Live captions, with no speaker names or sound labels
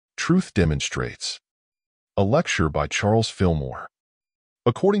Truth Demonstrates. A lecture by Charles Fillmore.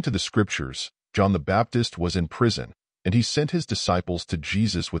 According to the scriptures, John the Baptist was in prison, and he sent his disciples to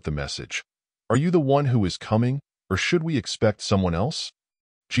Jesus with the message, "Are you the one who is coming, or should we expect someone else?"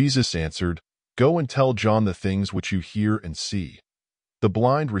 Jesus answered, "Go and tell John the things which you hear and see. The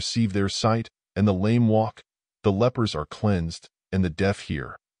blind receive their sight, and the lame walk, the lepers are cleansed, and the deaf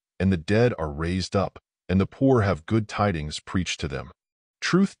hear, and the dead are raised up, and the poor have good tidings preached to them."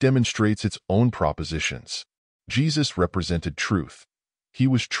 Truth demonstrates its own propositions. Jesus represented truth. He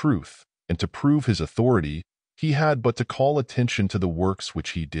was truth, and to prove his authority, he had but to call attention to the works which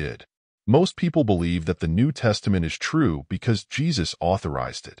he did. Most people believe that the New Testament is true because Jesus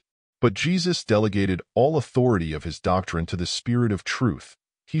authorized it. But Jesus delegated all authority of his doctrine to the Spirit of truth.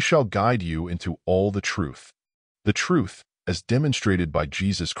 He shall guide you into all the truth. The truth, as demonstrated by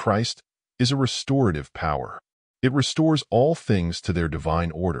Jesus Christ, is a restorative power. It restores all things to their divine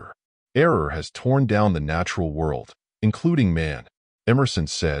order. Error has torn down the natural world, including man. Emerson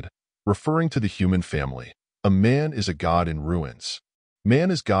said, referring to the human family, "A man is a God in ruins." Man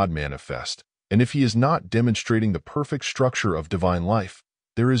is God manifest, and if he is not demonstrating the perfect structure of divine life,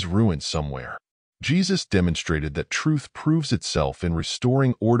 there is ruin somewhere. Jesus demonstrated that truth proves itself in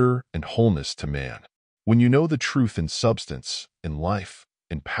restoring order and wholeness to man. When you know the truth in substance, in life,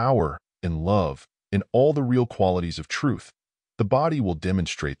 in power, in love, in all the real qualities of truth, the body will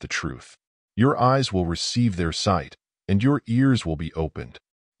demonstrate the truth. Your eyes will receive their sight, and your ears will be opened.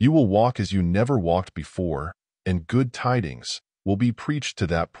 You will walk as you never walked before, and good tidings will be preached to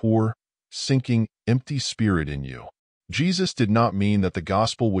that poor, sinking, empty spirit in you. Jesus did not mean that the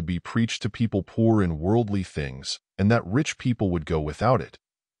gospel would be preached to people poor in worldly things, and that rich people would go without it.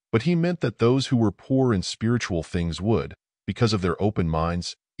 But he meant that those who were poor in spiritual things would, because of their open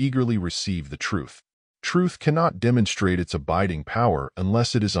minds, eagerly receive the truth. Truth cannot demonstrate its abiding power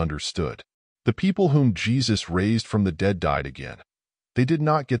unless it is understood. The people whom Jesus raised from the dead died again. They did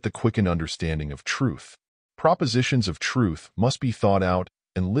not get the quickened understanding of truth. Propositions of truth must be thought out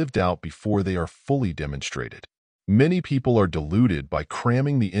and lived out before they are fully demonstrated. Many people are deluded by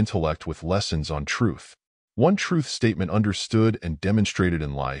cramming the intellect with lessons on truth. One truth statement understood and demonstrated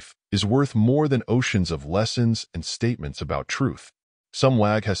in life is worth more than oceans of lessons and statements about truth. Some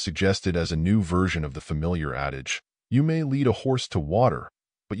wag has suggested as a new version of the familiar adage, "You may lead a horse to water,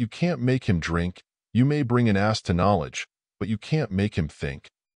 but you can't make him drink. You may bring an ass to knowledge, but you can't make him think."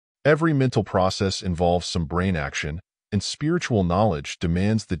 Every mental process involves some brain action, and spiritual knowledge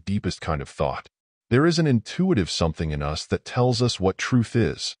demands the deepest kind of thought. There is an intuitive something in us that tells us what truth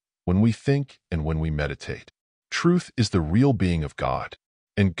is when we think and when we meditate. Truth is the real being of God,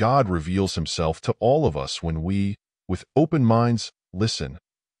 and God reveals himself to all of us when we, with open minds, listen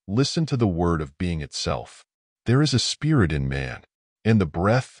to the word of being itself. There is a spirit in man, and the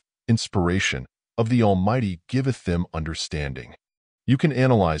breath, inspiration, of the Almighty giveth them understanding. You can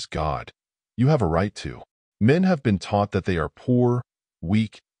analyze God. You have a right to. Men have been taught that they are poor,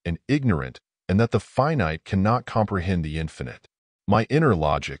 weak, and ignorant, and that the finite cannot comprehend the infinite. My inner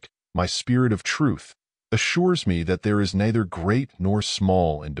logic, my spirit of truth, assures me that there is neither great nor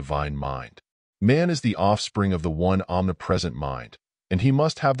small in divine mind. Man is the offspring of the one omnipresent mind, and he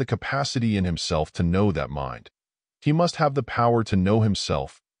must have the capacity in himself to know that mind. He must have the power to know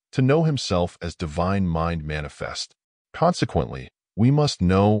himself as divine mind manifest. Consequently, we must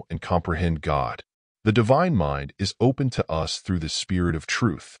know and comprehend God. The divine mind is open to us through the Spirit of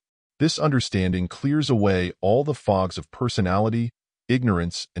truth. This understanding clears away all the fogs of personality,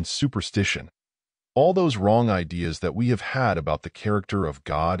 ignorance, and superstition, all those wrong ideas that we have had about the character of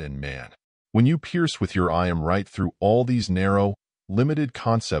God and man. When you pierce with your I am right through all these narrow, limited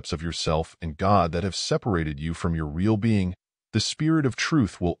concepts of yourself and God that have separated you from your real being, the Spirit of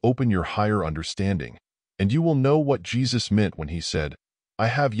truth will open your higher understanding, and you will know what Jesus meant when he said, "I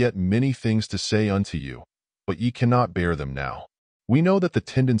have yet many things to say unto you, but ye cannot bear them now." We know that the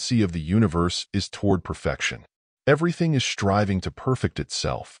tendency of the universe is toward perfection. Everything is striving to perfect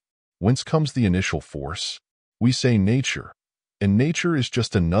itself. Whence comes the initial force? We say nature, and nature is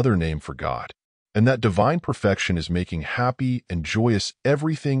just another name for God. And that divine perfection is making happy and joyous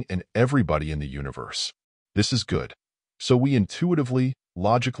everything and everybody in the universe. This is good. So we intuitively,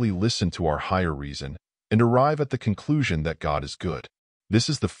 logically listen to our higher reason and arrive at the conclusion that God is good. This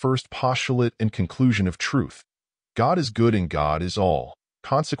is the first postulate and conclusion of truth. God is good and God is all.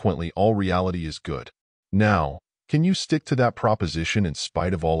 Consequently, all reality is good. Now, can you stick to that proposition in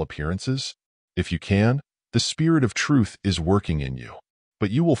spite of all appearances? If you can, the Spirit of truth is working in you.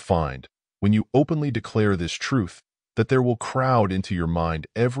 But you will find, when you openly declare this truth, that there will crowd into your mind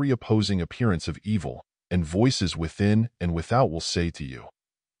every opposing appearance of evil, and voices within and without will say to you,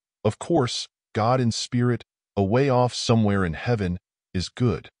 Of course, God in spirit, away off somewhere in heaven, is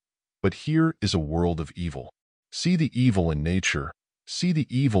good. But here is a world of evil. See the evil in nature. See the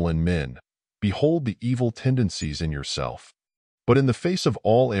evil in men. Behold the evil tendencies in yourself. But in the face of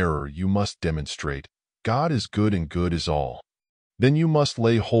all error you must demonstrate, God is good and good is all. Then you must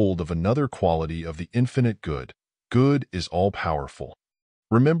lay hold of another quality of the infinite good. Good is all-powerful.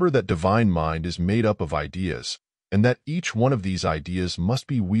 Remember that divine mind is made up of ideas, and that each one of these ideas must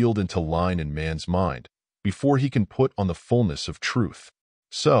be wheeled into line in man's mind before he can put on the fullness of truth.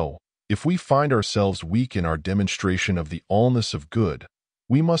 So, if we find ourselves weak in our demonstration of the allness of good,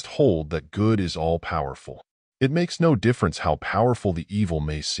 we must hold that good is all-powerful. It makes no difference how powerful the evil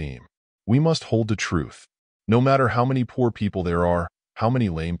may seem. We must hold to truth. No matter how many poor people there are, how many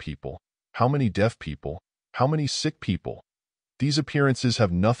lame people, how many deaf people, how many sick people, these appearances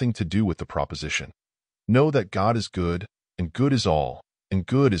have nothing to do with the proposition. Know that God is good, and good is all, and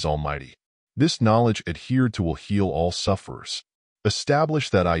good is almighty. This knowledge adhered to will heal all sufferers. Establish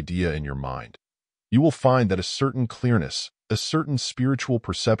that idea in your mind. You will find that a certain clearness, a certain spiritual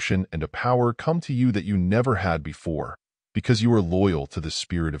perception, and a power come to you that you never had before, because you are loyal to the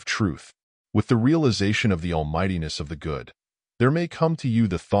spirit of truth. With the realization of the almightiness of the good, there may come to you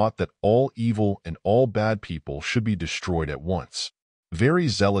the thought that all evil and all bad people should be destroyed at once. Very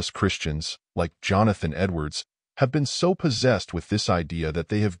zealous Christians, like Jonathan Edwards, have been so possessed with this idea that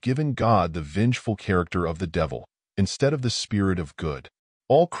they have given God the vengeful character of the devil, instead of the spirit of good.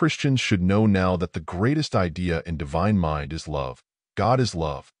 All Christians should know now that the greatest idea in divine mind is love. God is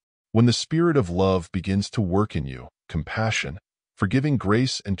love. When the spirit of love begins to work in you, compassion, forgiving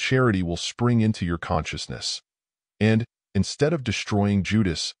grace and charity will spring into your consciousness. And, instead of destroying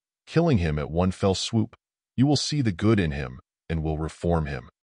Judas, killing him at one fell swoop, you will see the good in him and will reform him.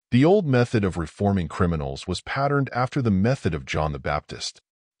 The old method of reforming criminals was patterned after the method of John the Baptist.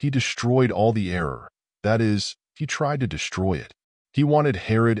 He destroyed all the error. That is, he tried to destroy it. He wanted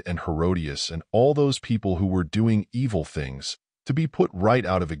Herod and Herodias and all those people who were doing evil things to be put right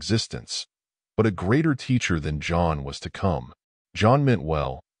out of existence. But a greater teacher than John was to come. John meant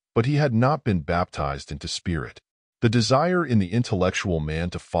well, but he had not been baptized into spirit. The desire in the intellectual man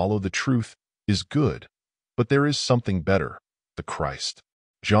to follow the truth is good, but there is something better, the Christ.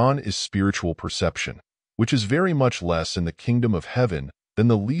 John is spiritual perception, which is very much less in the kingdom of heaven than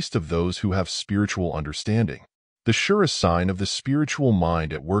the least of those who have spiritual understanding. The surest sign of the spiritual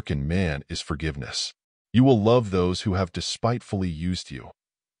mind at work in man is forgiveness. You will love those who have despitefully used you.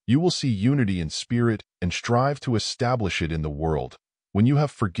 You will see unity in spirit and strive to establish it in the world when you have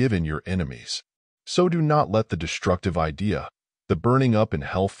forgiven your enemies. So do not let the destructive idea, the burning up in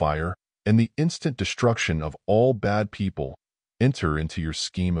hellfire, and the instant destruction of all bad people enter into your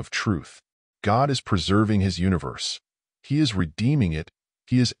scheme of truth. God is preserving his universe. He is redeeming it.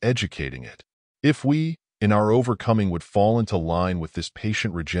 He is educating it. If we, in our overcoming, would fall into line with this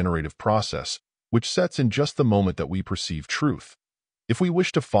patient regenerative process, which sets in just the moment that we perceive truth. If we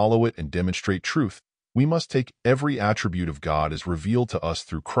wish to follow it and demonstrate truth, we must take every attribute of God as revealed to us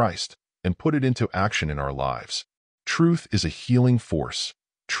through Christ and put it into action in our lives. Truth is a healing force.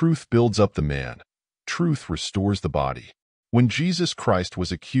 Truth builds up the man. Truth restores the body. When Jesus Christ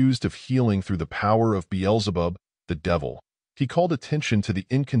was accused of healing through the power of Beelzebub, the devil, he called attention to the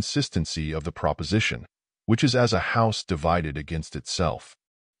inconsistency of the proposition, which is as a house divided against itself.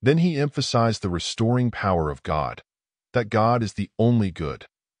 Then he emphasized the restoring power of God, that God is the only good,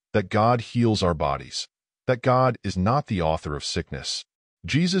 that God heals our bodies, that God is not the author of sickness.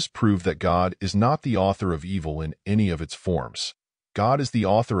 Jesus proved that God is not the author of evil in any of its forms. God is the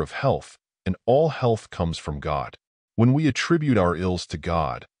author of health, and all health comes from God. When we attribute our ills to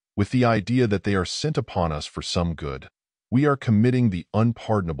God, with the idea that they are sent upon us for some good, we are committing the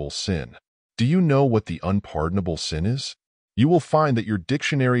unpardonable sin. Do you know what the unpardonable sin is? You will find that your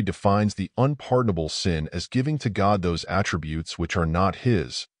dictionary defines the unpardonable sin as giving to God those attributes which are not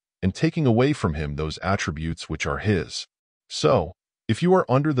his, and taking away from him those attributes which are his. So, if you are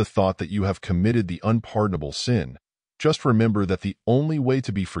under the thought that you have committed the unpardonable sin, just remember that the only way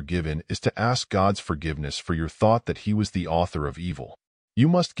to be forgiven is to ask God's forgiveness for your thought that he was the author of evil. You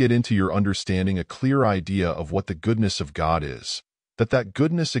must get into your understanding a clear idea of what the goodness of God is, that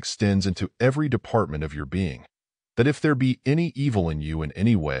goodness extends into every department of your being, that if there be any evil in you in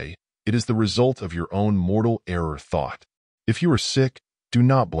any way, it is the result of your own mortal error thought. If you are sick, do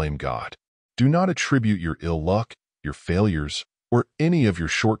not blame God. Do not attribute your ill luck, your failures, or any of your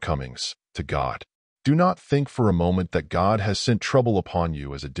shortcomings to God. Do not think for a moment that God has sent trouble upon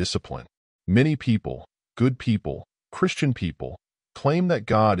you as a discipline. Many people, good people, Christian people, claim that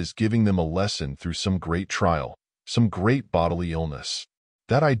God is giving them a lesson through some great trial, some great bodily illness.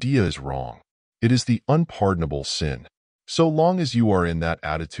 That idea is wrong. It is the unpardonable sin. So long as you are in that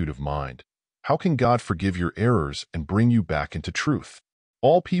attitude of mind, how can God forgive your errors and bring you back into truth?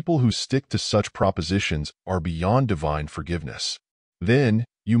 All people who stick to such propositions are beyond divine forgiveness. Then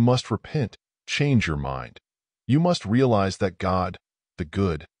you must repent, change your mind. You must realize that God, the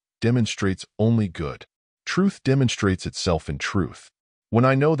good, demonstrates only good. Truth demonstrates itself in truth. When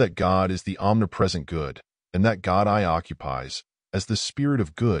I know that God is the omnipresent good, and that God I occupies, as the spirit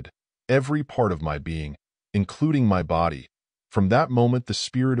of good, every part of my being, including my body, from that moment the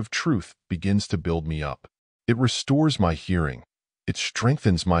spirit of truth begins to build me up. It restores my hearing. It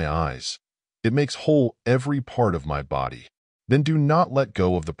strengthens my eyes. It makes whole every part of my body. Then do not let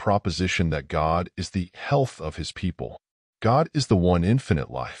go of the proposition that God is the health of his people. God is the one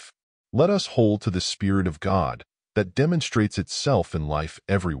infinite life. Let us hold to the Spirit of God that demonstrates itself in life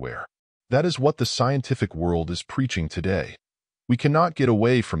everywhere. That is what the scientific world is preaching today. We cannot get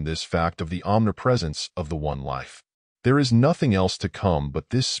away from this fact of the omnipresence of the one life. There is nothing else to come but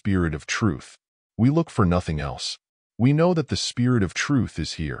this Spirit of truth. We look for nothing else. We know that the Spirit of truth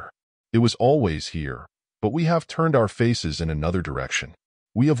is here. It was always here, but we have turned our faces in another direction.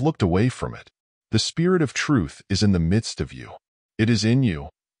 We have looked away from it. The Spirit of truth is in the midst of you. It is in you,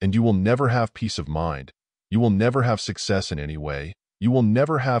 and you will never have peace of mind. You will never have success in any way. You will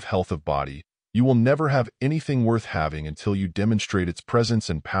never have health of body. You will never have anything worth having until you demonstrate its presence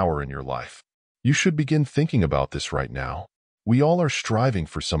and power in your life. You should begin thinking about this right now. We all are striving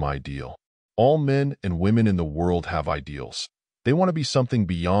for some ideal. All men and women in the world have ideals. They want to be something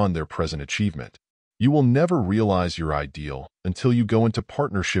beyond their present achievement. You will never realize your ideal until you go into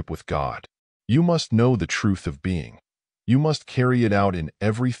partnership with God. You must know the truth of being. You must carry it out in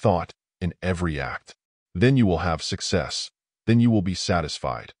every thought, in every act. Then you will have success. Then you will be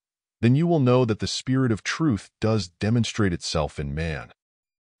satisfied. Then you will know that the Spirit of truth does demonstrate itself in man.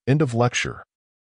 End of lecture.